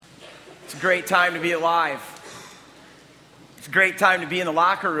It's a great time to be alive. It's a great time to be in the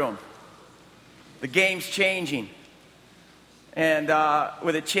locker room. The game's changing. And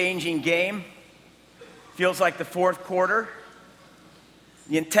with a changing game, feels like the fourth quarter,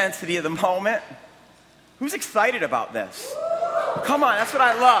 the intensity of the moment. Who's excited about this? Come on, that's what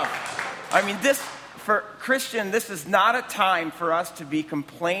I love. I mean, for Christian, this is not a time for us to be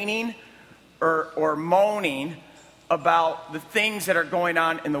complaining or moaning about the things that are going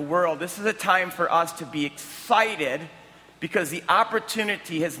on in the world. This is a time for us to be excited because the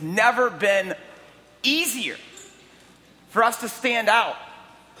opportunity has never been easier for us to stand out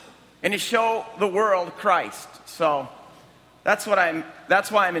and to show the world Christ. So that's why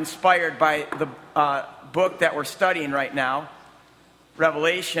I'm inspired by the book that we're studying right now,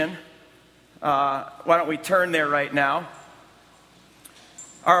 Revelation. Why don't we turn there right now?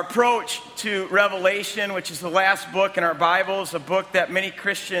 Our approach to Revelation, which is the last book in our Bibles, a book that many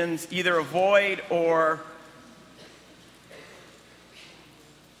Christians either avoid or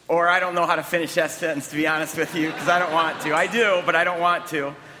I don't know how to finish that sentence, to be honest with you, because I don't want to. I do, but I don't want to.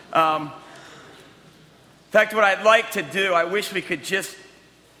 In fact, what I'd like to do, I wish we could just,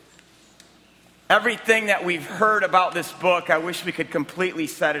 everything that we've heard about this book, I wish we could completely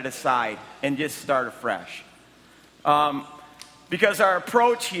set it aside and just start afresh. Because our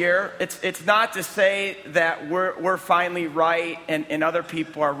approach here, it's not to say that we're finally right and other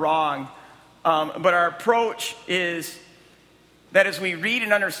people are wrong, but our approach is that as we read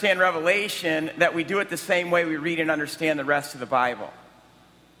and understand Revelation, that we do it the same way we read and understand the rest of the Bible.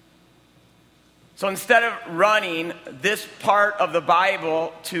 So instead of running this part of the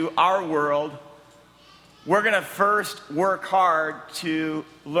Bible to our world, we're going to first work hard to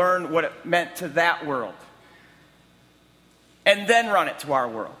learn what it meant to that world, and then run it to our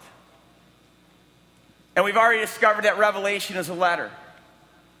world. And we've already discovered that Revelation is a letter.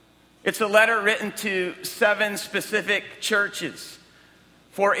 It's a letter written to 7 specific churches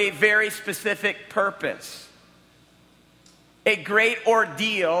for a very specific purpose. A great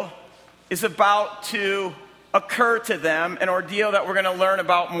ordeal is about to occur to them, an ordeal that we're going to learn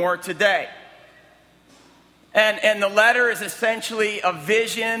about more today. And the letter is essentially a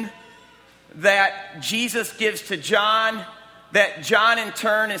vision that Jesus gives to John, that John in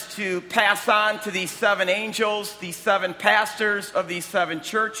turn is to pass on to these 7 angels, these 7 pastors of these 7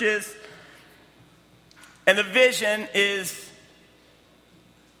 churches. And the vision is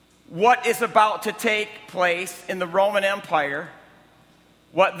what is about to take place in the Roman Empire,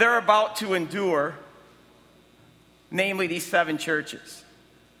 what they're about to endure, namely these 7 churches.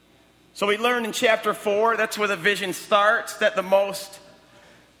 So we learn in chapter 4, that's where the vision starts, that the most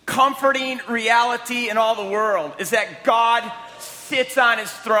comforting reality in all the world is that God sits on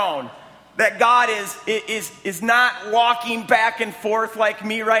his throne. That God is not walking back and forth like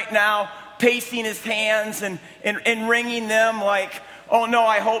me right now, pacing his hands and wringing them like, oh no,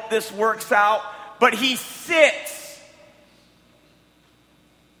 I hope this works out. But he sits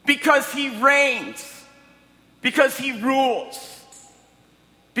because he reigns, because he rules,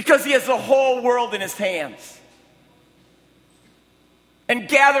 because he has the whole world in his hands. And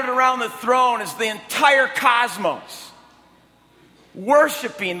gathered around the throne is the entire cosmos,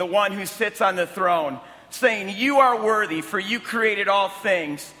 worshiping the one who sits on the throne, saying, you are worthy, for you created all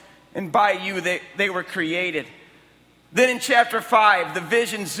things, and by you they were created. Then in chapter 5, the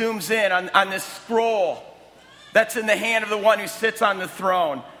vision zooms in on this scroll that's in the hand of the one who sits on the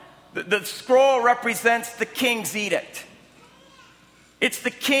throne. The scroll represents the king's edict. It's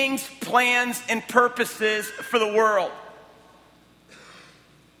the king's plans and purposes for the world.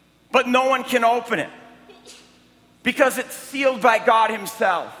 But no one can open it because it's sealed by God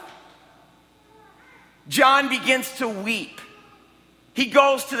himself. John begins to weep. He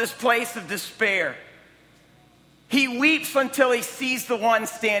goes to this place of despair. He weeps until he sees the one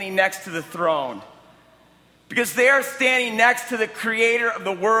standing next to the throne. Because there, standing next to the creator of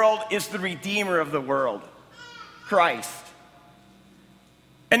the world, is the redeemer of the world, Christ.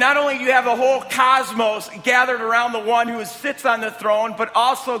 And not only do you have the whole cosmos gathered around the one who sits on the throne, but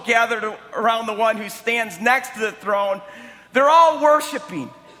also gathered around the one who stands next to the throne, they're all worshiping.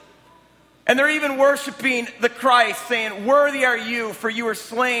 And they're even worshiping the Christ, saying, worthy are you, for you are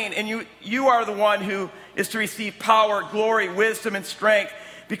slain, and you are the one who is to receive power, glory, wisdom, and strength,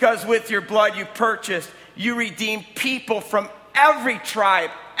 because with your blood you purchased, you redeemed people from every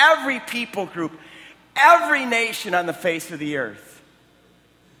tribe, every people group, every nation on the face of the earth.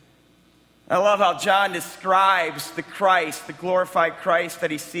 I love how John describes the Christ, the glorified Christ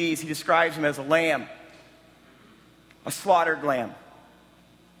that he sees. He describes him as a lamb, a slaughtered lamb.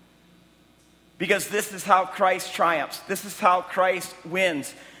 Because this is how Christ triumphs. This is how Christ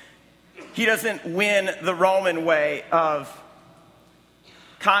wins. he doesn't win the Roman way of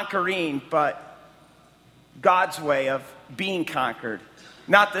conquering, but God's way of being conquered.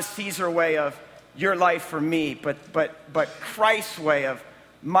 Not the Caesar way of your life for me, but Christ's way of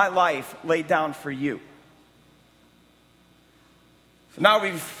my life laid down for you. So now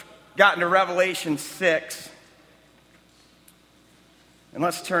we've gotten to Revelation 6. And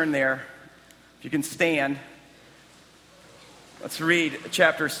let's turn there. If you can stand. Let's read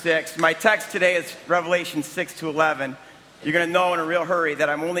chapter 6. My text today is Revelation 6 to 11. You're going to know in a real hurry that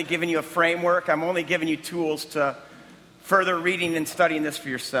I'm only giving you a framework. I'm only giving you tools to further reading and studying this for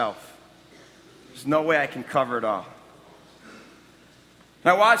yourself. There's no way I can cover it all.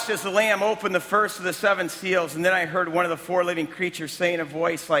 And I watched as the Lamb opened the first of the 7 seals, and then I heard one of the 4 living creatures say in a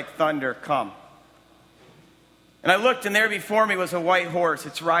voice like thunder, "Come." And I looked, and there before me was a white horse.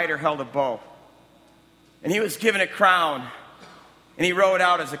 Its rider held a bow. And he was given a crown, and he rode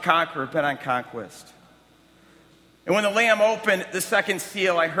out as a conqueror bent on conquest. And when the Lamb opened the 2nd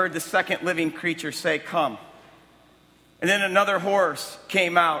seal, I heard the 2nd living creature say, "Come." And then another horse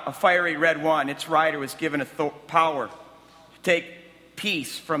came out, a fiery red one. Its rider was given power to take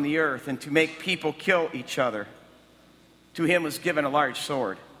peace from the earth and to make people kill each other. To him was given a large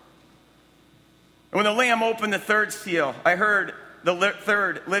sword. And when the Lamb opened the 3rd seal, I heard the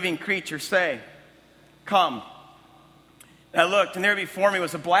 3rd living creature say, "Come." And I looked, and there before me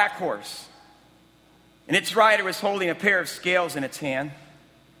was a black horse. And its rider was holding a pair of scales in its hand.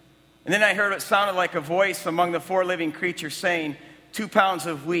 And then I heard what sounded like a voice among the 4 living creatures saying, 2 pounds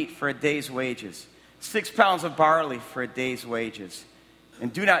of wheat for a day's wages, 6 pounds of barley for a day's wages,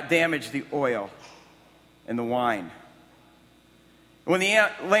 and do not damage the oil and the wine. And when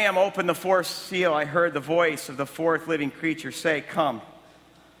the Lamb opened the 4th seal, I heard the voice of the 4th living creature say, "Come."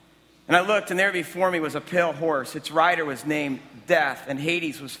 And I looked, and there before me was a pale horse. Its rider was named Death, and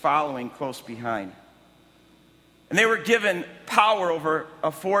Hades was following close behind. And they were given power over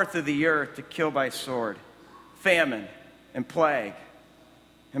a 1/4 of the earth to kill by sword, famine, and plague,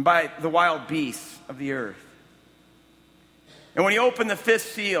 and by the wild beasts of the earth. And when he opened the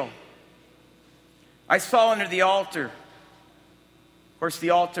 5th seal, I saw under the altar, of course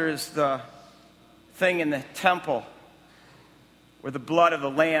the altar is the thing in the temple where the blood of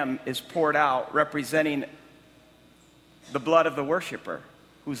the Lamb is poured out, representing the blood of the worshiper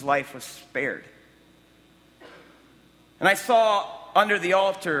whose life was spared. And I saw under the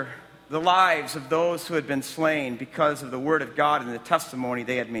altar the lives of those who had been slain because of the word of God and the testimony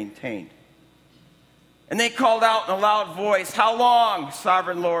they had maintained. And they called out in a loud voice, "How long,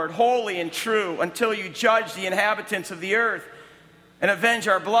 sovereign Lord, holy and true, until you judge the inhabitants of the earth and avenge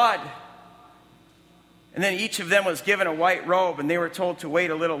our blood?" And then each of them was given a white robe, and they were told to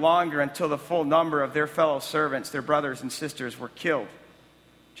wait a little longer until the full number of their fellow servants, their brothers and sisters, were killed,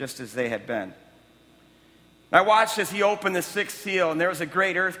 just as they had been. And I watched as he opened the 6th seal, and there was a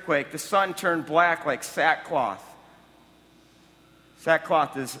great earthquake. The sun turned black like sackcloth.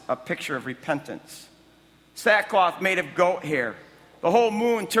 Sackcloth is a picture of repentance. Sackcloth made of goat hair. The whole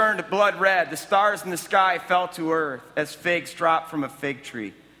moon turned blood red. The stars in the sky fell to earth as figs drop from a fig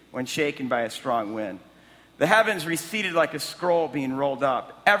tree when shaken by a strong wind. The heavens receded like a scroll being rolled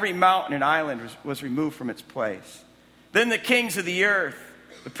up. Every mountain and island was removed from its place. Then the kings of the earth,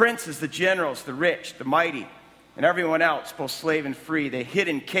 the princes, the generals, the rich, the mighty, and everyone else, both slave and free, they hid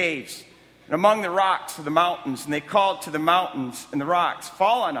in caves and among the rocks of the mountains, and they called to the mountains and the rocks,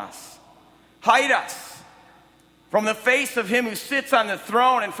 "Fall on us, hide us from the face of him who sits on the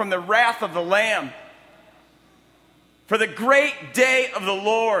throne and from the wrath of the Lamb. For the great day of the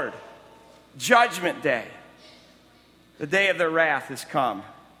Lord, judgment day, the day of their wrath is come.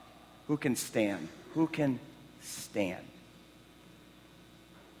 Who can stand? Who can stand?"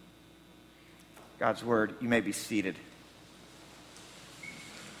 God's word, you may be seated.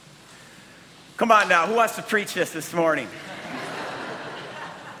 Come on now, who wants to preach this morning?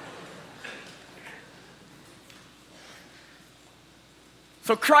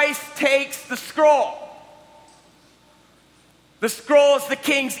 So Christ takes the scroll. The scroll is the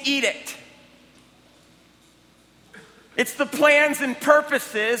king's edict. It's the plans and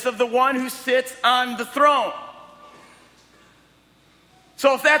purposes of the one who sits on the throne.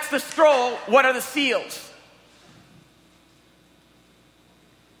 So if that's the scroll, what are the seals?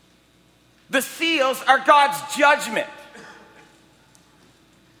 The seals are God's judgment.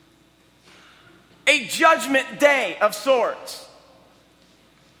 A judgment day of sorts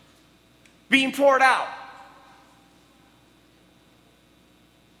being poured out.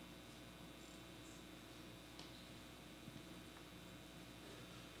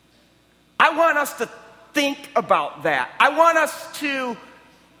 I want us to think about that. I want us to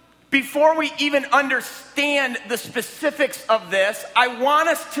before we even understand the specifics of this, I want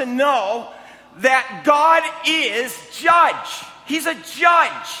us to know that God is judge. He's a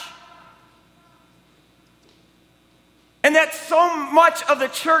judge. And that so much of the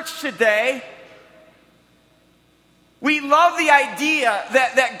church today, we love the idea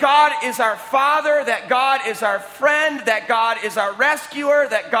that God is our Father, that God is our friend, that God is our rescuer,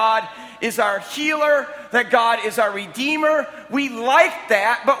 that God is our healer, that God is our redeemer. We like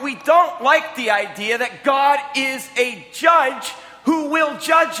that, but we don't like the idea that God is a judge who will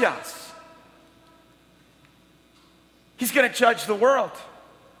judge us. He's going to judge the world.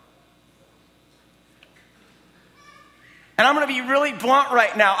 And I'm going to be really blunt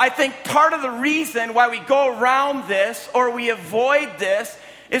right now. I think part of the reason why we go around this or we avoid this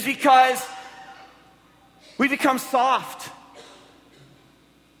is because we become soft.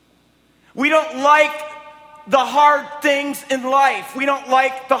 We don't like the hard things in life. We don't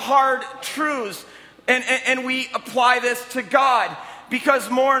like the hard truths. And we apply this to God because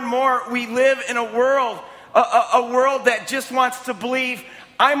more and more we live in a world that just wants to believe,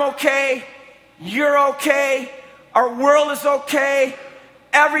 I'm okay, you're okay, our world is okay,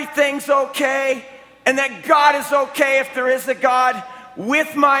 everything's okay, and that God is okay if there is a God,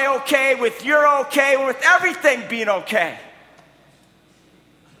 with my okay, with your okay, with everything being okay.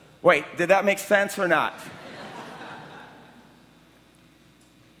 Wait, did that make sense or not?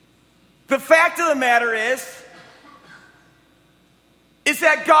 The fact of the matter is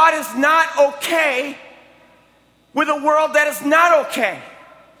that God is not okay with a world that is not okay.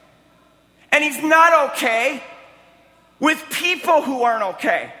 And He's not okay with people who aren't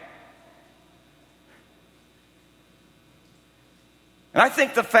okay. And I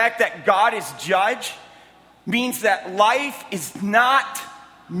think the fact that God is judge means that life is not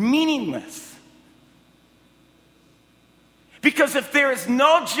meaningless. Because if there is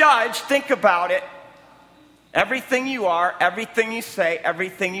no judge, think about it, everything you are, everything you say,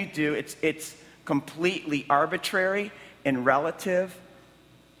 everything you do, it's completely arbitrary and relative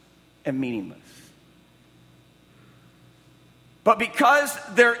and meaningless. But because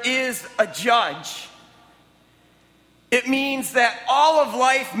there is a judge, it means that all of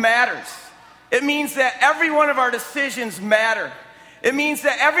life matters. It means that every one of our decisions matter. It means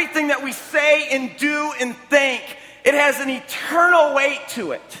that everything that we say and do and think, it has an eternal weight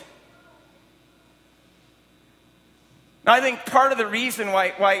to it. Now, I think part of the reason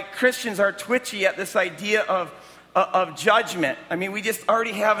why Christians are twitchy at this idea of judgment, I mean, we just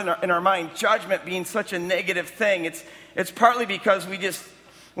already have in our mind judgment being such a negative thing. It's partly because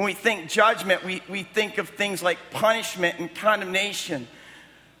when we think judgment, we think of things like punishment and condemnation.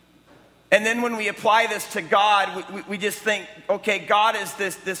 And then when we apply this to God, we just think, okay, God is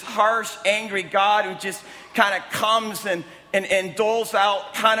this harsh, angry God who just kind of comes and doles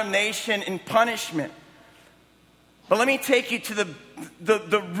out condemnation and punishment. But let me take you to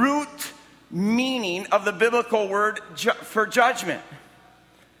the root meaning of the biblical word for judgment.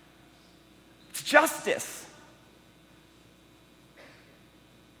 It's justice.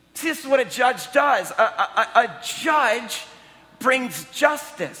 See, this is what a judge does. A judge brings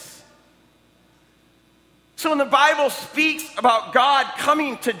justice. So when the Bible speaks about God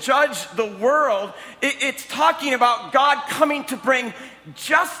coming to judge the world, it's talking about God coming to bring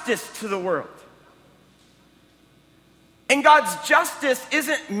justice to the world. And God's justice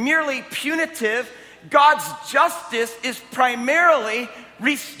isn't merely punitive. God's justice is primarily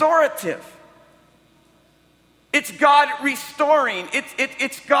restorative. It's God restoring.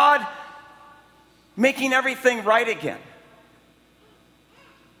 It's God making everything right again.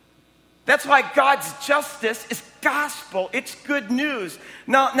 That's why God's justice is gospel. It's good news.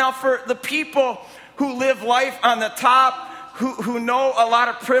 Now for the people who live life on the top, who know a lot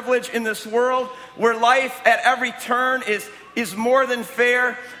of privilege in this world, where life at every turn is more than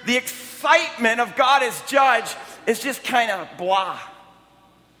fair, the excitement of God as judge is just kind of blah.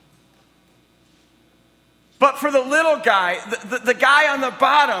 But for the little guy, the guy on the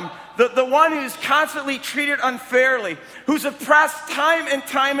bottom, the one who's constantly treated unfairly, who's oppressed time and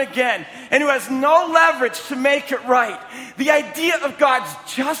time again, and who has no leverage to make it right, the idea of God's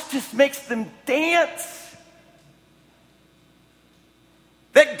justice makes them dance.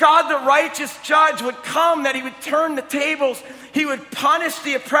 That God, the righteous judge, would come, that He would turn the tables, He would punish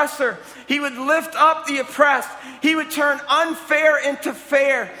the oppressor, He would lift up the oppressed, He would turn unfair into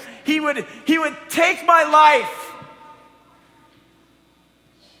fair, He would take my life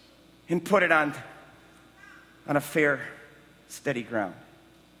and put it on a fair, steady ground.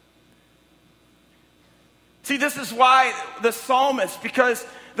 See, this is why the psalmist, because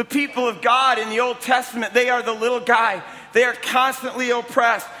the people of God in the Old Testament, they are the little guy. They are constantly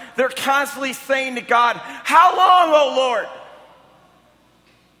oppressed. They're constantly saying to God, how long, O Lord?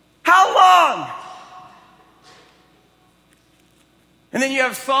 How long? And then you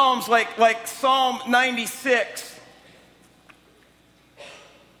have Psalms like Psalm 96.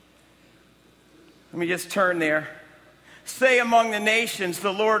 Let me just turn there. Say among the nations,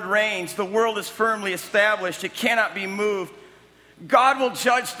 the Lord reigns. The world is firmly established. It cannot be moved. God will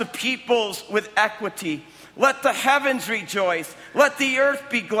judge the peoples with equity. Let the heavens rejoice. Let the earth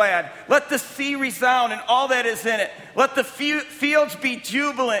be glad. Let the sea resound and all that is in it. Let the fields be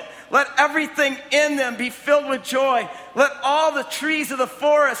jubilant. Let everything in them be filled with joy. Let all the trees of the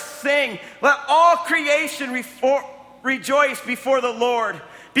forest sing. Let all creation rejoice before the Lord,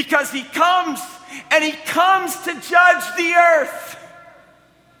 because he comes, and he comes to judge the earth.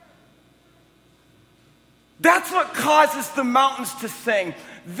 That's what causes the mountains to sing.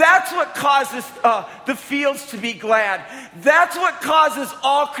 That's what causes the fields to be glad. That's what causes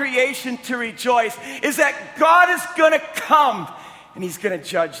all creation to rejoice, is that God is going to come and he's going to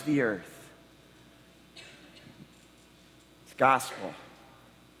judge the earth. It's gospel.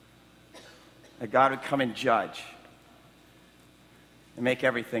 That God would come and judge and make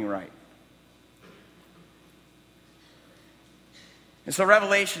everything right. And so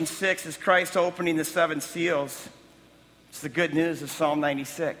Revelation 6 is Christ opening the seven seals. It's the good news of Psalm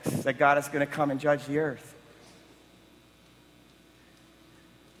 96, that God is going to come and judge the earth.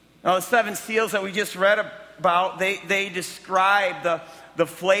 Now, the seven seals that we just read about, they describe the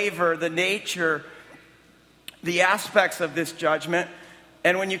flavor, the nature, the aspects of this judgment.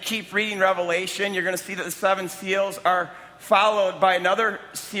 And when you keep reading Revelation, you're going to see that the seven seals are followed by another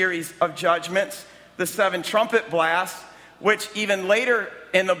series of judgments, the seven trumpet blasts, which even later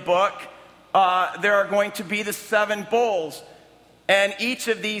in the book, there are going to be the seven bowls. And each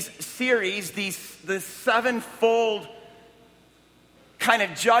of these series, the sevenfold kind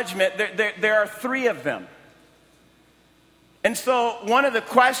of judgment, there are three of them. And so one of the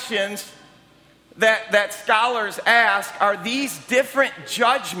questions that scholars ask, are these different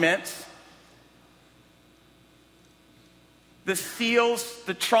judgments, the seals,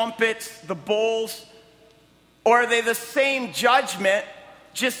 the trumpets, the bowls, or are they the same judgment,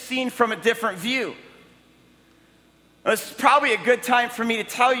 just seen from a different view? This is probably a good time for me to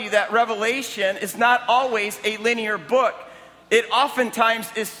tell you that Revelation is not always a linear book. It oftentimes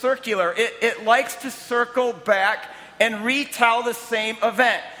is circular. It likes to circle back and retell the same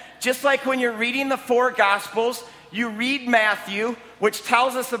event. Just like when you're reading the four Gospels, you read Matthew, which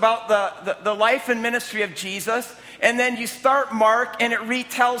tells us about the life and ministry of Jesus, and then you start Mark, and it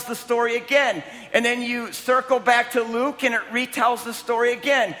retells the story again. And then you circle back to Luke, and it retells the story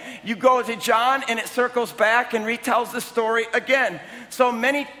again. You go to John, and it circles back and retells the story again. So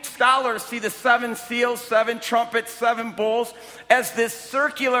many scholars see the seven seals, seven trumpets, seven bowls as this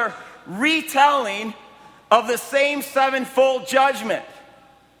circular retelling of the same sevenfold judgment.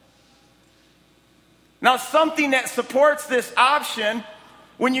 Now, something that supports this option,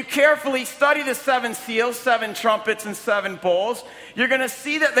 when you carefully study the seven seals, seven trumpets, and seven bowls, you're going to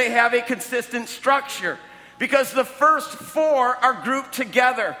see that they have a consistent structure, because the first four are grouped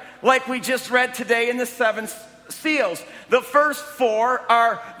together, like we just read today in the seven seals. The first four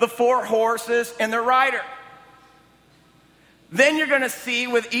are the four horses and their rider. Then you're going to see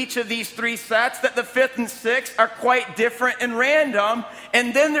with each of these three sets that the fifth and sixth are quite different and random.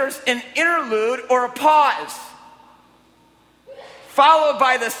 And then there's an interlude or a pause, followed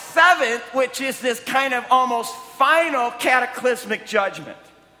by the seventh, which is this kind of almost final cataclysmic judgment.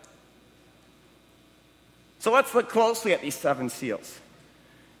 So let's look closely at these seven seals.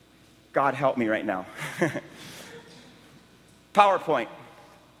 God help me right now. PowerPoint.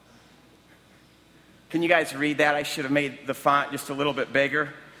 Can you guys read that? I should have made the font just a little bit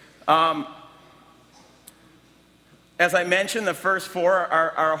bigger. As I mentioned, the first four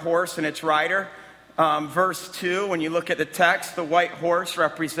are a horse and its rider. Verse 2, when you look at the text, the white horse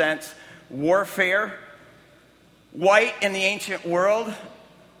represents warfare. White in the ancient world,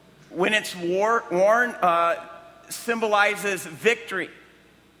 when it's worn, symbolizes victory.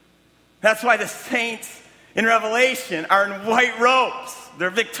 That's why the saints in Revelation are in white robes. They're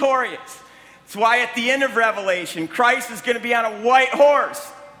victorious. That's why at the end of Revelation, Christ is going to be on a white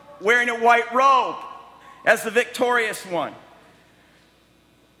horse, wearing a white robe as the victorious one.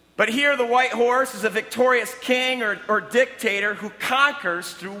 But here the white horse is a victorious king or dictator who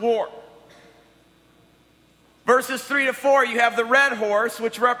conquers through war. Verses 3 to 4, you have the red horse,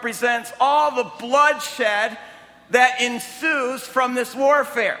 which represents all the bloodshed that ensues from this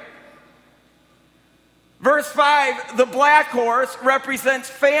warfare. Verse 5, the black horse represents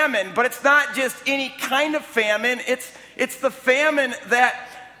famine, but it's not just any kind of famine. It's the famine that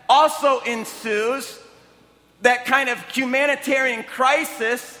also ensues, that kind of humanitarian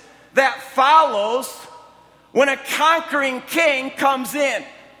crisis that follows when a conquering king comes in.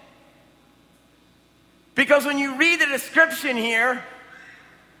 Because when you read the description here,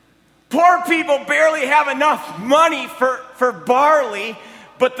 poor people barely have enough money for barley,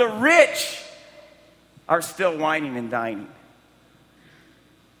 but the rich are still whining and dining.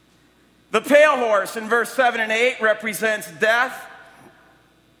 The pale horse in verse 7 and 8 represents death.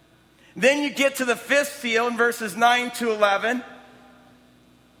 Then you get to the fifth seal in verses 9 to 11.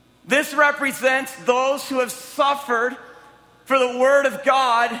 This represents those who have suffered for the word of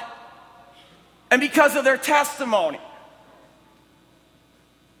God and because of their testimony.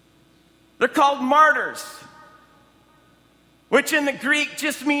 They're called martyrs, which in the Greek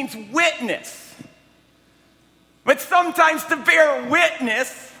just means witness. But sometimes to bear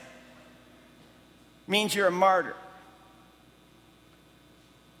witness means you're a martyr.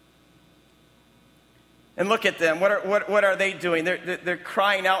 And look at them. What are they doing? They're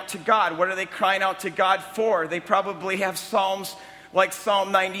crying out to God. What are they crying out to God for? They probably have psalms like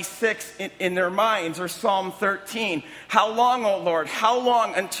Psalm 96 in their minds, or Psalm 13. How long, O Lord? How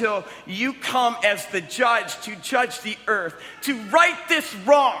long until you come as the judge to judge the earth, to right this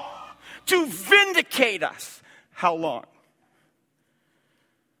wrong, to vindicate us? How long?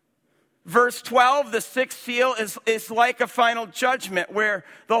 Verse 12, the sixth seal is like a final judgment where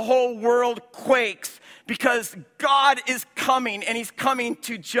the whole world quakes because God is coming and he's coming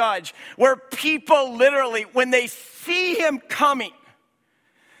to judge. Where people literally, when they see him coming,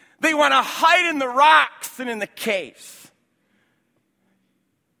 they want to hide in the rocks and in the caves.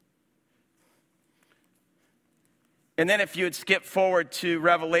 And then if you would skip forward to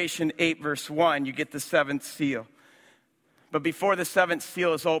Revelation 8 verse 1, you get the seventh seal. But before the seventh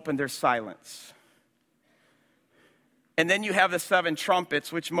seal is opened, there's silence. And then you have the seven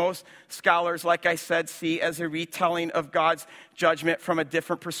trumpets, which most scholars, like I said, see as a retelling of God's judgment from a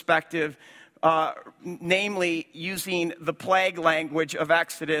different perspective, namely using the plague language of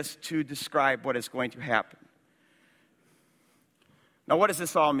Exodus to describe what is going to happen. Now, what does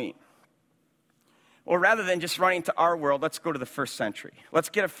this all mean? Well, rather than just running to our world, let's go to the first century. Let's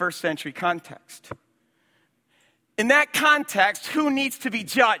get a first century context. In that context, who needs to be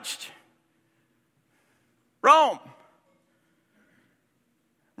judged? Rome.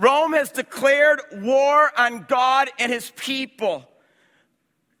 Rome has declared war on God and his people.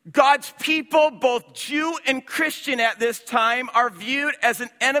 God's people, both Jew and Christian at this time, are viewed as an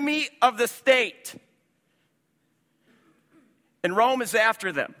enemy of the state. And Rome is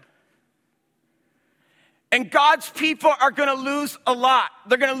after them. And God's people are going to lose a lot.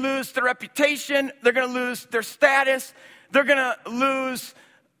 They're going to lose their reputation. They're going to lose their status. They're going to lose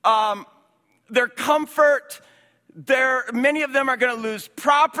their comfort. Many of them are going to lose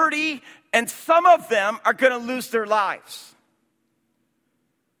property. And some of them are going to lose their lives.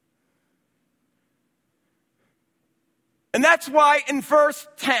 And that's why in verse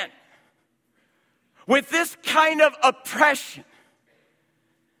 10, with this kind of oppression,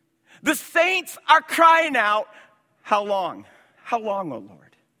 the saints are crying out, how long? How long, O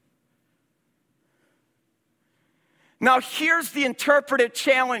Lord? Now here's the interpretive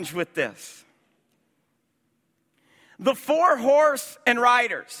challenge with this. The four horse and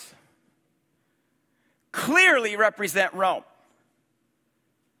riders clearly represent Rome.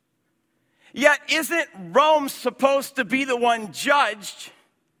 Yet isn't Rome supposed to be the one judged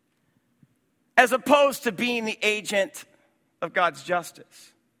as opposed to being the agent of God's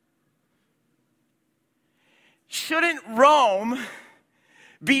justice? Shouldn't Rome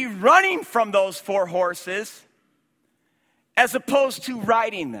be running from those four horses as opposed to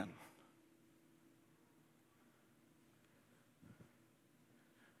riding them?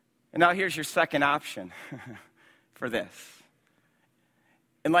 And now here's your second option for this.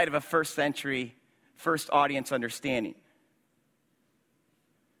 In light of a first century, first audience understanding.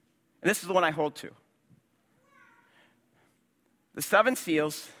 And this is the one I hold to. The seven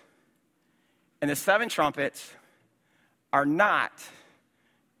seals and the seven trumpets are not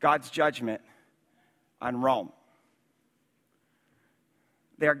God's judgment on Rome.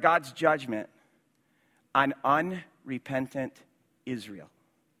 They are God's judgment on unrepentant Israel.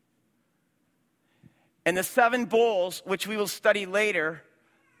 And the seven bowls, which we will study later,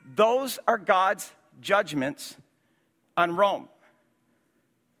 those are God's judgments on Rome.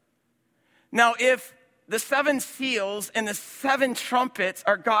 Now, if the seven seals and the seven trumpets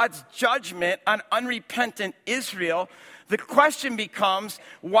are God's judgment on unrepentant Israel, the question becomes,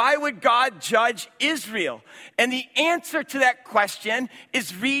 why would God judge Israel? And the answer to that question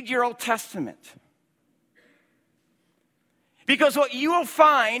is read your Old Testament. Because what you will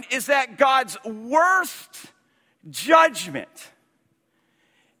find is that God's worst judgment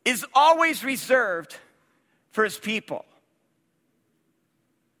is always reserved for his people.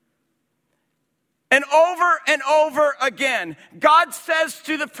 And over again, God says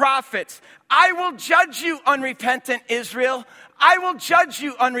to the prophets, I will judge you, unrepentant Israel. I will judge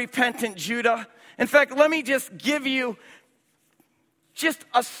you, unrepentant Judah. In fact, let me just give you just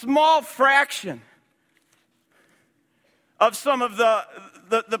a small fraction of some of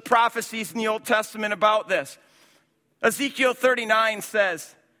the prophecies in the Old Testament about this. Ezekiel 39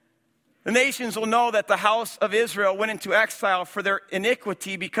 says, the nations will know that the house of Israel went into exile for their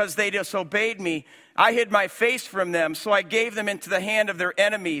iniquity because they disobeyed me. I hid my face from them, so I gave them into the hand of their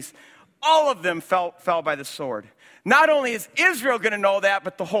enemies. All of them fell by the sword. Not only is Israel going to know that,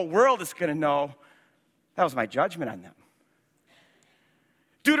 but the whole world is going to know that was my judgment on them.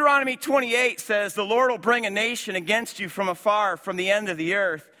 Deuteronomy 28 says, the Lord will bring a nation against you from afar, from the end of the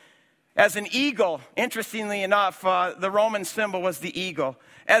earth. As an eagle, interestingly enough, the Roman symbol was the eagle.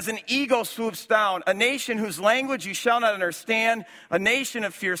 As an eagle swoops down, a nation whose language you shall not understand, a nation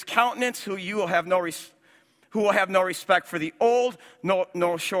of fierce countenance who will have no respect for the old,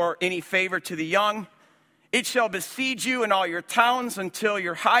 nor show any favor to the young. It shall besiege you in all your towns until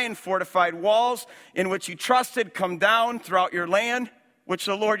your high and fortified walls in which you trusted come down throughout your land, which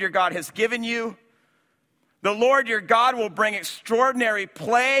the Lord your God has given you. The Lord your God will bring extraordinary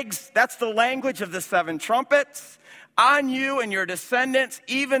plagues. That's the language of the 7 trumpets. On you and your descendants,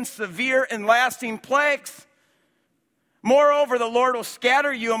 even severe and lasting plagues. Moreover, the Lord will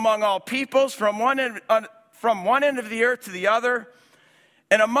scatter you among all peoples from one end of the earth to the other.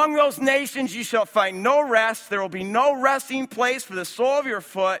 And among those nations you shall find no rest. There will be no resting place for the sole of your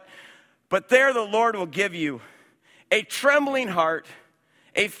foot. But there the Lord will give you a trembling heart,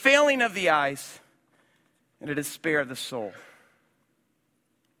 a failing of the eyes, and a despair of the soul.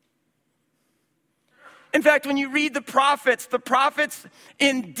 In fact, when you read the prophets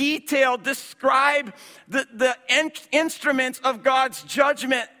in detail describe the instruments of God's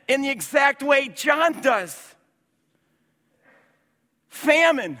judgment in the exact way John does.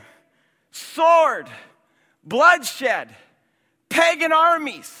 Famine, sword, bloodshed, pagan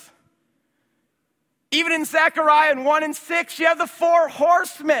armies. Even in Zechariah 1 and 6, you have the 4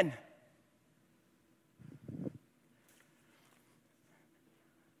 horsemen.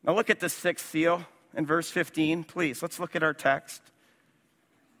 Now look at the 6th seal. In verse 15, please, let's look at our text.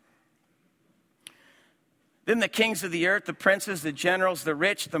 Then the kings of the earth, the princes, the generals, the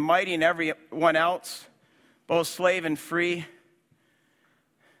rich, the mighty, and everyone else, both slave and free,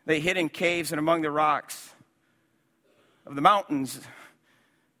 they hid in caves and among the rocks of the mountains.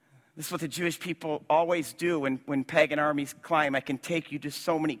 This is what the Jewish people always do when pagan armies climb. I can take you to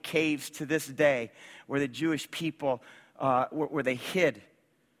so many caves to this day where the Jewish people, where they hid.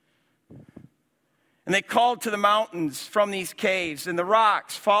 And they called to the mountains from these caves, and the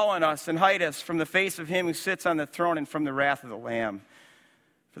rocks, fall on us and hide us from the face of him who sits on the throne and from the wrath of the Lamb.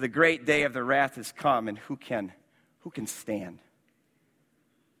 For the great day of the wrath has come, and who can stand?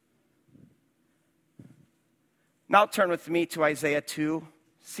 Now turn with me to Isaiah 2.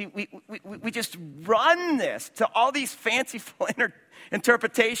 See, we just run this to all these fanciful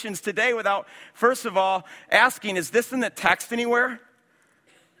interpretations today without, first of all, asking, is this in the text anywhere?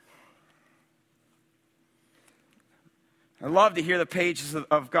 I love to hear the pages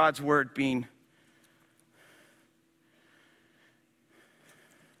of God's word being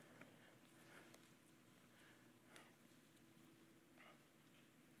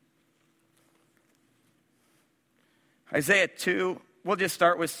Isaiah 2, we'll just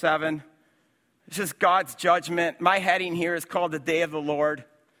start with 7. It's just God's judgment. My heading here is called the Day of the Lord.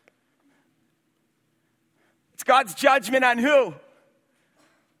 It's God's judgment on who?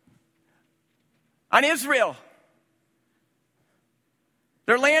 On Israel.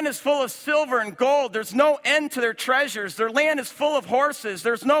 Their land is full of silver and gold. There's no end to their treasures. Their land is full of horses.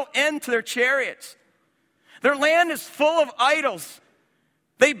 There's no end to their chariots. Their land is full of idols.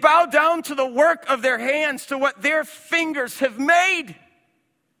 They bow down to the work of their hands, to what their fingers have made.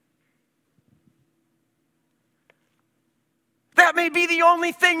 That may be the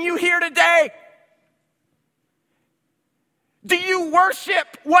only thing you hear today. Do you worship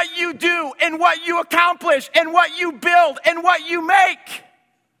what you do and what you accomplish and what you build and what you make?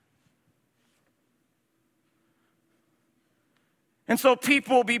 And so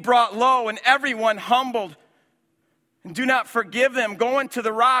people will be brought low and everyone humbled. And do not forgive them. Go into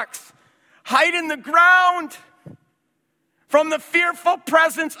the rocks. Hide in the ground from the fearful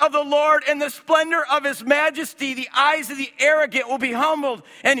presence of the Lord and the splendor of his majesty. The eyes of the arrogant will be humbled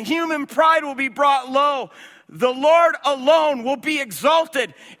and human pride will be brought low. the Lord alone will be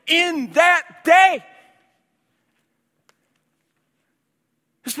exalted in that day.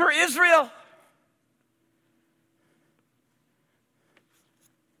 It's for Israel.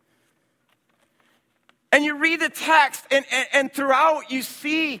 And you read the text, and throughout you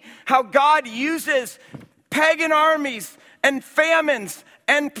see how God uses pagan armies and famines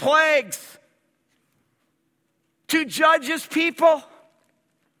and plagues to judge his people.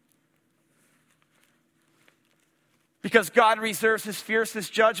 Because God reserves his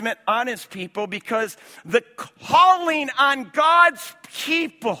fiercest judgment on his people, because the calling on God's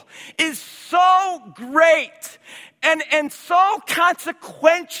people is so great and so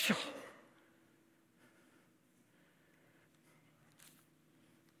consequential.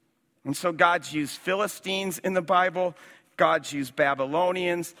 And so God's used Philistines in the Bible. God's used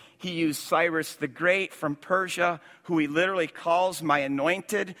Babylonians. He used Cyrus the Great from Persia, who he literally calls my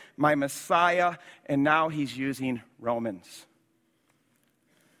anointed, my Messiah. And now he's using Romans.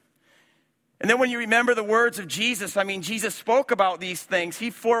 And then when you remember the words of Jesus, Jesus spoke about these things. He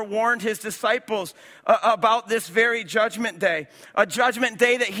forewarned his disciples about this very judgment day. A judgment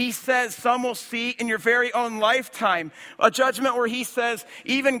day that he says some will see in your very own lifetime. A judgment where he says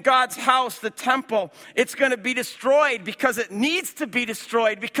even God's house, the temple, it's going to be destroyed because it needs to be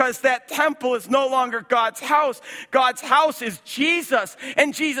destroyed, because that temple is no longer God's house. God's house is Jesus,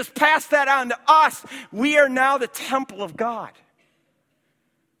 and Jesus passed that on to us. We are now the temple of God.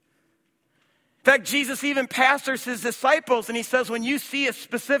 In fact, Jesus even pastors his disciples, and he says, when you see a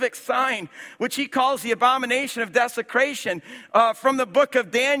specific sign, which he calls the abomination of desecration, from the book of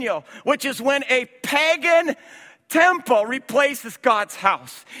Daniel, which is when a pagan temple replaces God's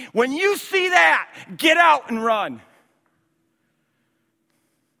house. When you see that, get out and run.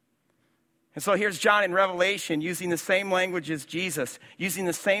 And so here's John in Revelation using the same language as Jesus, using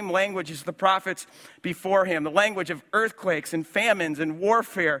the same language as the prophets before him, the language of earthquakes and famines and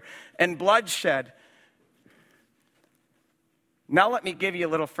warfare and bloodshed. Now let me give you a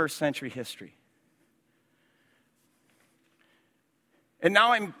little first century history. And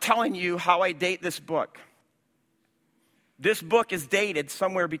now I'm telling you how I date this book. This book is dated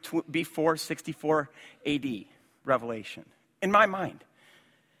somewhere before 64 AD, Revelation, in my mind.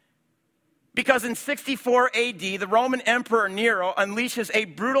 Because in 64 AD, the Roman Emperor Nero unleashes a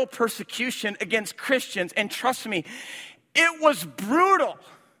brutal persecution against Christians. And trust me, it was brutal.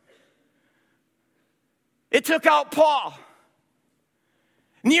 It took out Paul.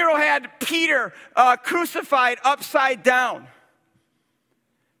 Nero had Peter crucified upside down.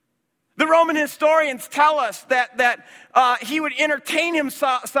 The Roman historians tell us that he would entertain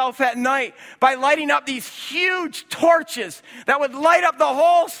himself at night by lighting up these huge torches that would light up the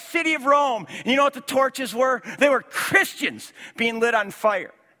whole city of Rome. And you know what the torches were? They were Christians being lit on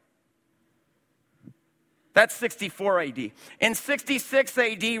fire. That's 64 AD. In 66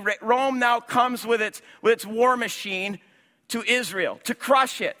 AD, Rome now comes with its war machine to Israel to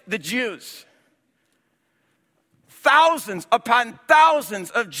crush it, the Jews. Thousands upon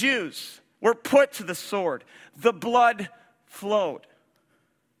thousands of Jews were put to the sword. The blood flowed.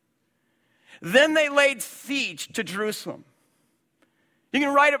 Then they laid siege to Jerusalem. You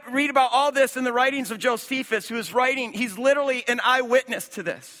can read about all this in the writings of Josephus, who is writing. He's literally an eyewitness to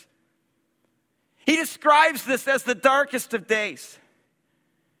this. He describes this as the darkest of days.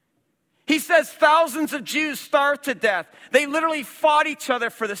 He says thousands of Jews starved to death. They literally fought each other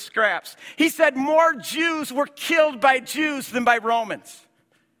for the scraps. He said more Jews were killed by Jews than by Romans.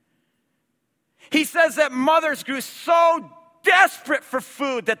 He says that mothers grew so desperate for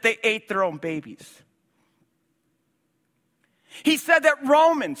food that they ate their own babies. He said that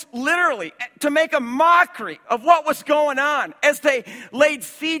Romans, literally, to make a mockery of what was going on as they laid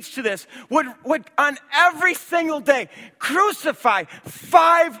siege to this, would on every single day crucify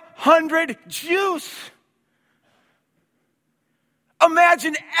 500 Jews.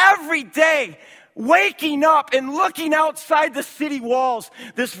 Imagine every day waking up and looking outside the city walls,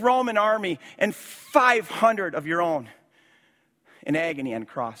 this Roman army, and 500 of your own in agony on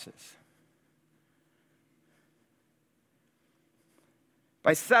crosses.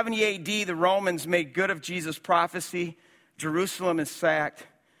 By 70 AD, the Romans made good of Jesus' prophecy. Jerusalem is sacked.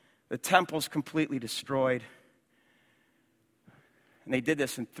 The temple's completely destroyed. And they did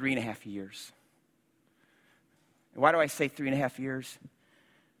this in 3.5 years. And why do I say 3.5 years?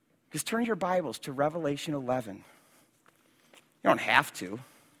 Because turn your Bibles to Revelation 11. You don't have to.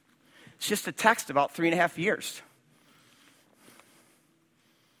 It's just a text about 3.5 years.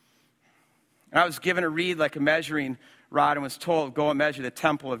 And I was given a reed like a measuring rod and was told, go and measure the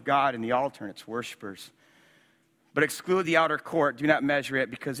temple of God and the altar and its worshipers. But exclude the outer court. Do not measure it,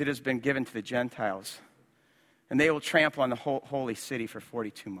 because it has been given to the Gentiles. and they will trample on the holy city for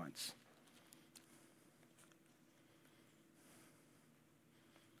 42 months.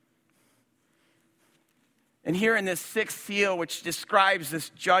 And here in this sixth seal, which describes this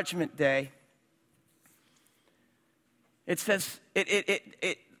judgment day, it says,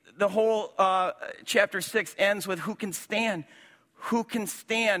 the whole chapter 6 ends with who can stand? Who can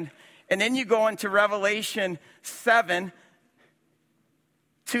stand? And then you go into Revelation 7,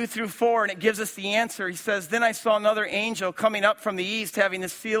 2 through 4, and it gives us the answer. He says, then I saw another angel coming up from the east, having the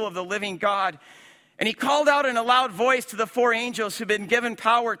seal of the living God. And he called out in a loud voice to the four angels who had been given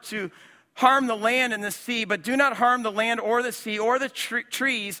power to harm the land and the sea, but do not harm the land or the sea or the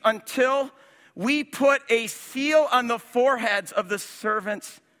trees until we put a seal on the foreheads of the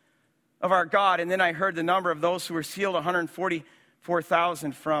servants of our God. And then I heard the number of those who were sealed,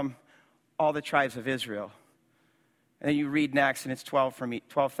 144,000 from all the tribes of Israel. And then you read next, and it's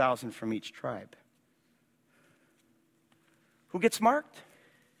 12,000 from each tribe. Who gets marked?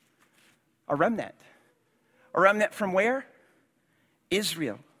 A remnant. A remnant from where?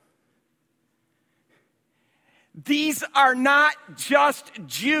 Israel. These are not just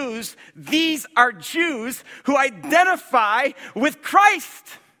Jews. These are Jews who identify with Christ.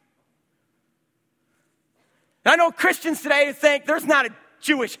 I know Christians today think there's not a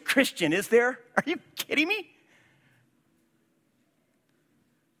Jewish Christian, is there? Are you kidding me?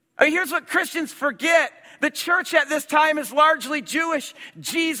 I mean, here's what Christians forget. The church at this time is largely Jewish.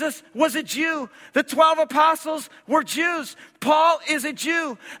 Jesus was a Jew. The 12 apostles were Jews. Paul is a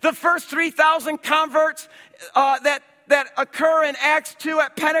Jew. The first 3,000 converts that occur in Acts 2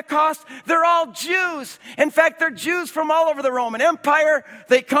 at Pentecost, they're all Jews. In fact, they're Jews from all over the Roman Empire.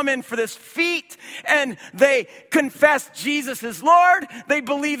 They come in for this feast and they confess Jesus is Lord. They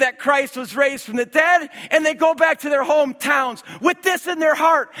believe that Christ was raised from the dead, and they go back to their hometowns with this in their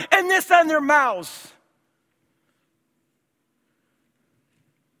heart and this on their mouths.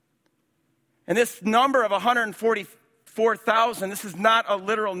 And this number of 144,000, this is not a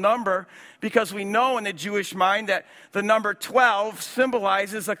literal number, because we know in the Jewish mind that the number 12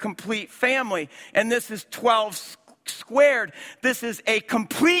 symbolizes a complete family. And this is 12 squared. This is a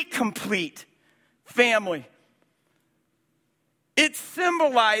complete family. It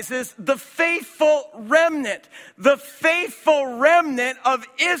symbolizes the faithful remnant of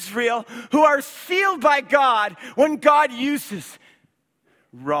Israel who are sealed by God when God uses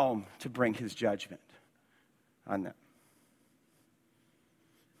Rome to bring his judgment on them.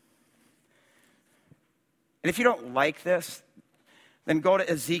 And if you don't like this, then go to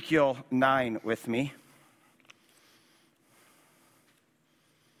Ezekiel 9 with me.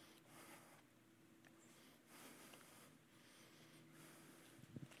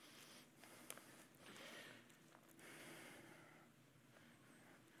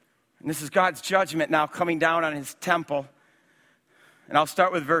 And this is God's judgment now coming down on his temple. And I'll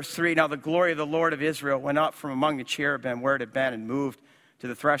start with verse 3. Now the glory of the Lord of Israel went up from among the cherubim where it had been and moved to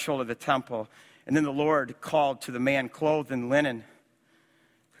the threshold of the temple. And then the Lord called to the man clothed in linen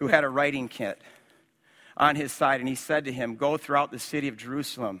who had a writing kit on his side. And he said to him, go throughout the city of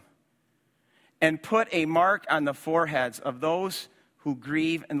Jerusalem and put a mark on the foreheads of those who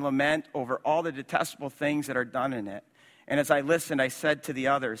grieve and lament over all the detestable things that are done in it. And as I listened, I said to the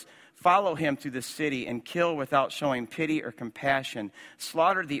others, follow him through the city and kill without showing pity or compassion.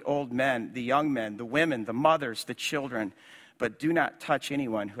 Slaughter the old men, the young men, the women, the mothers, the children, but do not touch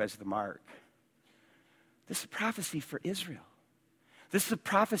anyone who has the mark. This is a prophecy for Israel. This is a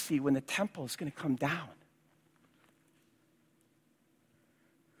prophecy when the temple is going to come down.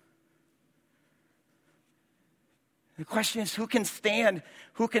 The question is, who can stand?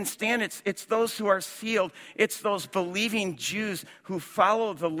 Who can stand? It's those who are sealed. It's those believing Jews who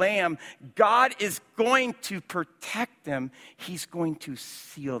follow the Lamb. God is going to protect them. He's going to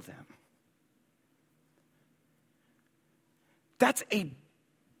seal them. That's a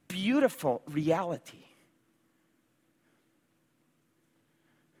beautiful reality.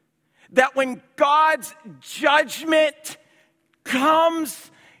 That when God's judgment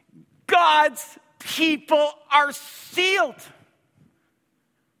comes, God's people are sealed.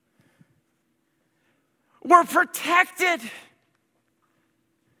 We're protected.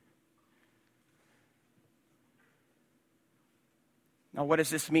 Now, what does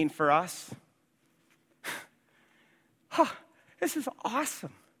this mean for us? This is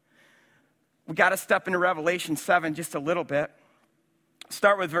awesome. We got to step into Revelation 7 just a little bit.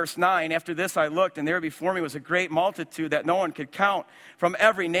 Start with verse 9. After this I looked, and there before me was a great multitude that no one could count, from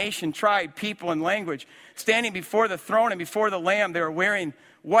every nation, tribe, people, and language, standing before the throne and before the Lamb. They were wearing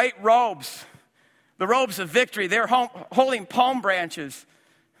white robes, the robes of victory. They're holding palm branches,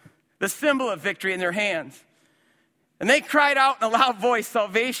 the symbol of victory, in their hands. And they cried out in a loud voice,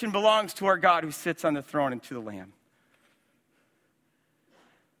 "Salvation belongs to our God who sits on the throne and to the Lamb."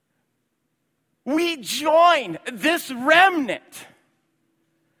 We join this remnant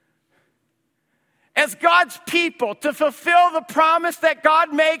as God's people to fulfill the promise that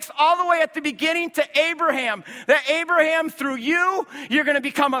God makes all the way at the beginning to Abraham. That Abraham, through you, you're going to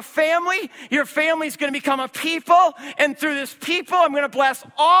become a family. Your family's going to become a people. And through this people, I'm going to bless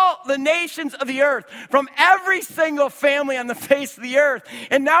all the nations of the earth, from every single family on the face of the earth.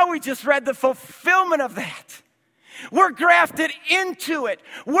 And now we just read the fulfillment of that. We're grafted into it.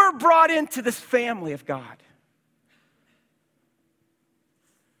 We're brought into this family of God.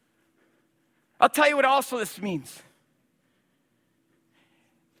 I'll tell you what also this means.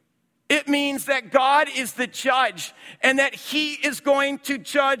 It means that God is the judge and that he is going to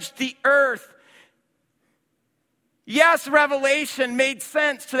judge the earth. Yes, Revelation made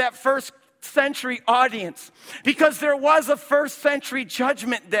sense to that first century audience because there was a first century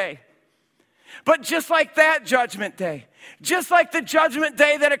judgment day. But just like that judgment day, just like the judgment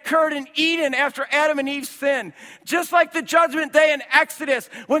day that occurred in Eden after Adam and Eve sinned, just like the judgment day in Exodus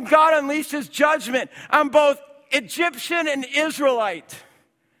when God unleashed his judgment on both Egyptian and Israelite,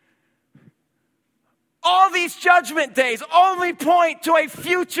 all these judgment days only point to a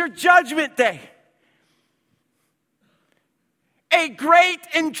future judgment day. A great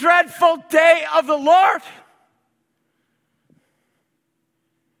and dreadful day of the Lord.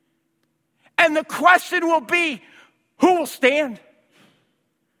 And the question will be, who will stand?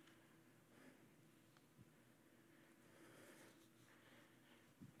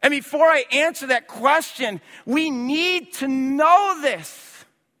 And before I answer that question, we need to know this.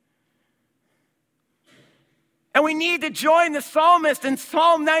 And we need to join the psalmist in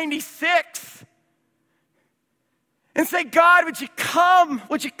Psalm 96 and say, God, would you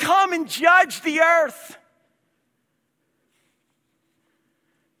come and judge the earth?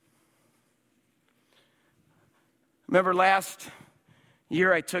 Remember last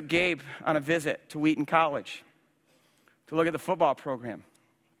year I took Gabe on a visit to Wheaton College to look at the football program.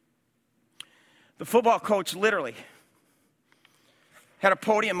 The football coach literally had a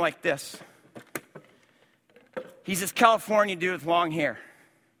podium like this. He's this California dude with long hair,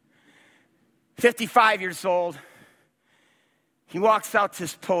 55 years old. He walks out to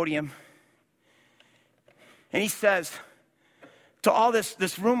this podium and he says to all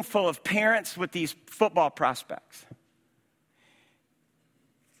this room full of parents with these football prospects,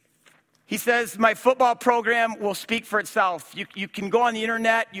 he says, my football program will speak for itself. You can go on the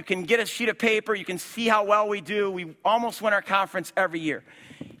internet, you can get a sheet of paper, you can see how well we do. We almost win our conference every year.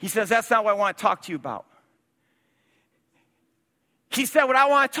 He says, that's not what I want to talk to you about. He said, what I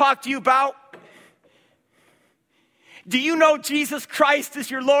want to talk to you about, do you know Jesus Christ is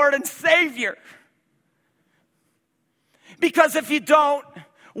your Lord and Savior? Because if you don't,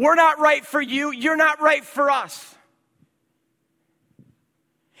 we're not right for you, you're not right for us.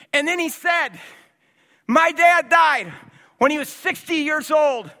 And then he said, my dad died when he was 60 years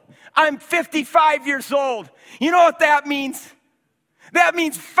old. I'm 55 years old. You know what that means? That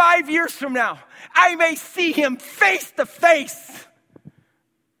means 5 years from now, I may see him face to face.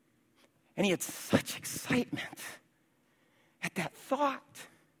 And he had such excitement at that thought.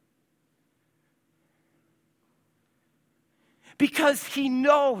 Because he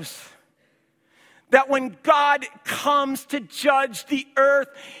knows that when God comes to judge the earth,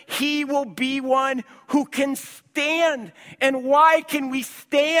 he will be one who can stand. And why can we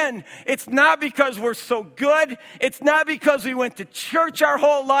stand? It's not because we're so good. It's not because we went to church our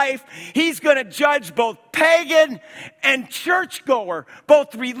whole life. He's going to judge both pagan and churchgoer,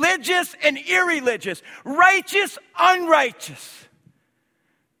 both religious and irreligious, righteous, unrighteous.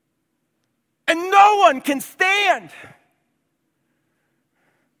 And no one can stand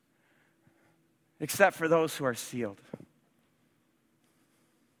except for those who are sealed.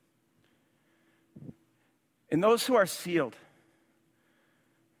 And those who are sealed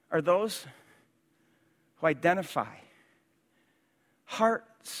are those who identify heart,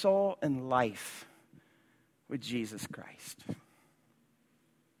 soul, and life with Jesus Christ. Do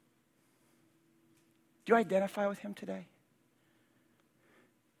you identify with him today?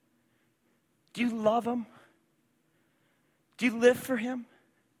 Do you love him? Do you live for him?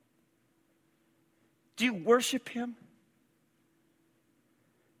 Do you worship him?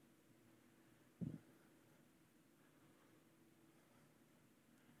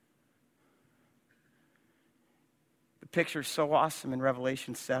 The picture is so awesome in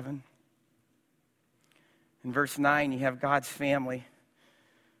Revelation 7. In verse 9, you have God's family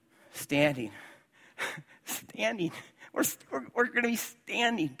standing. Standing. We're going to be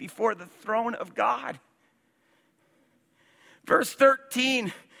standing before the throne of God. Verse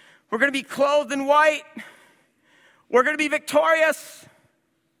 13, we're going to be clothed in white. We're going to be victorious.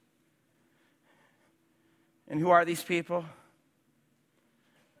 And who are these people?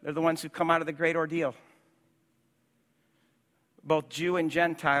 They're the ones who come out of the great ordeal. Both Jew and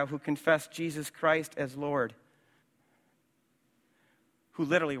Gentile who confess Jesus Christ as Lord, who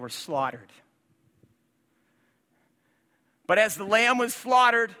literally were slaughtered. But as the lamb was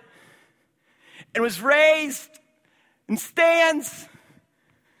slaughtered and was raised and stands,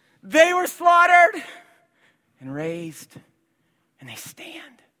 they were slaughtered and raised and they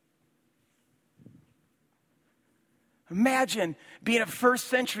stand. Imagine being a first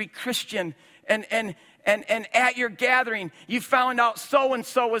century Christian and at your gathering, you found out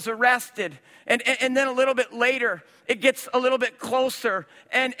so-and-so was arrested. And then a little bit later, it gets a little bit closer,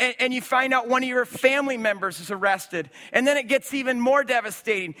 and you find out one of your family members is arrested. And then it gets even more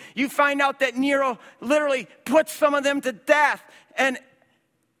devastating. You find out that Nero literally put some of them to death, and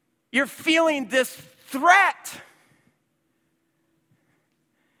you're feeling this threat.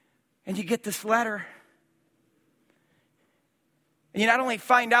 And you get this letter. And you not only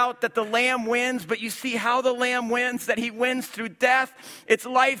find out that the Lamb wins, but you see how the Lamb wins, that he wins through death. It's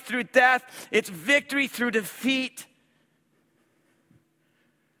life through death. It's victory through defeat.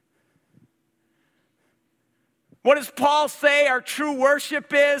 What does Paul say our true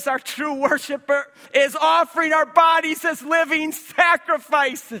worship is? Our true worshiper is offering our bodies as living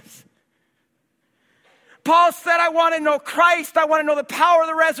sacrifices. Paul said, I want to know Christ. I want to know the power of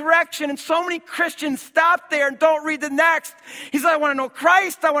the resurrection. And so many Christians stop there and don't read the next. He said, I want to know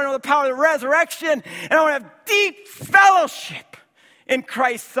Christ. I want to know the power of the resurrection. And I want to have deep fellowship in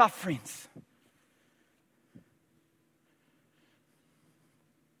Christ's sufferings.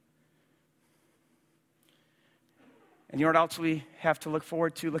 And you know what else we have to look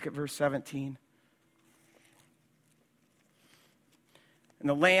forward to? Look at verse 17. And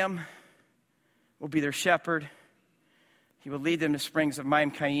the Lamb will be their shepherd. He will lead them to springs of Maim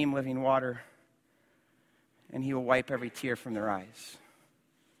Chaim, living water. And he will wipe every tear from their eyes.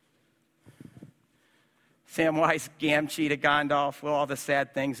 Samwise Gamgee to Gandalf, will all the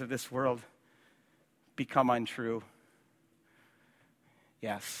sad things of this world become untrue?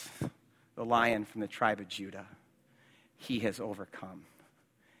 Yes, the Lion from the tribe of Judah. He has overcome.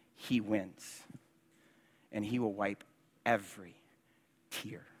 He wins. And he will wipe every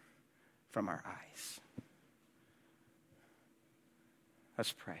tear from our eyes.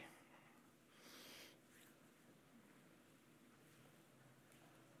 Let's pray.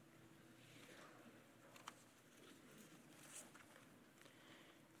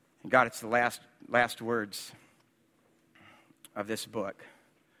 And God, it's the last words of this book.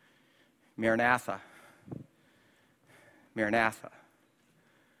 Maranatha. Maranatha.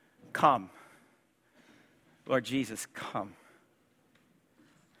 Come. Lord Jesus, come.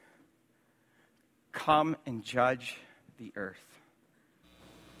 Come and judge the earth.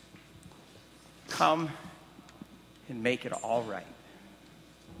 Come and make it all right.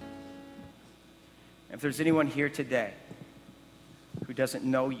 If there's anyone here today who doesn't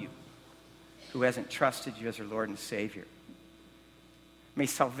know you, who hasn't trusted you as their Lord and Savior, may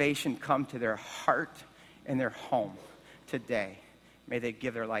salvation come to their heart and their home today. May they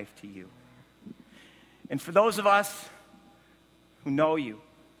give their life to you. And for those of us who know you,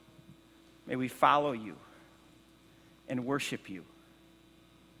 may we follow you and worship you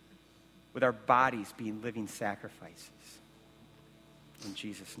with our bodies being living sacrifices. In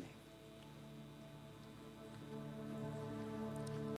Jesus' name.